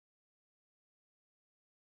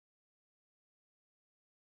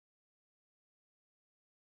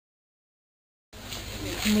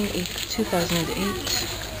May 8th, 2008,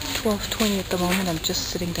 12:20 at the moment. I'm just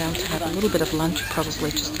sitting down to have a little bit of lunch,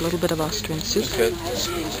 probably just a little bit of Austrian soup.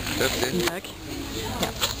 Back.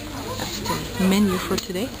 Yeah, that's the menu for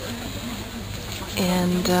today.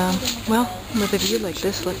 And, well, with a view like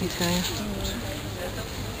this, let me tell you,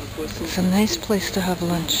 it's a nice place to have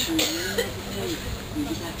lunch.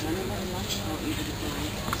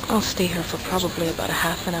 I'll stay here for probably about a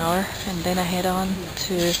half an hour, and then I head on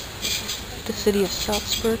to the city of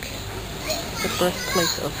Salzburg, the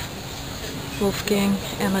birthplace of Wolfgang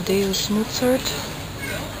Amadeus Mozart,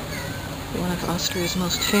 one of Austria's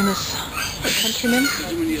most famous countrymen.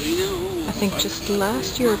 I think just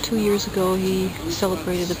last year or 2 years ago he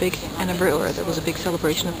celebrated a big anniversary, or there was a big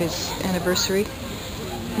celebration of his anniversary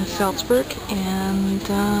in Salzburg, and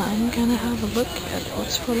I'm gonna have a look at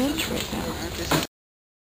what's for lunch right now.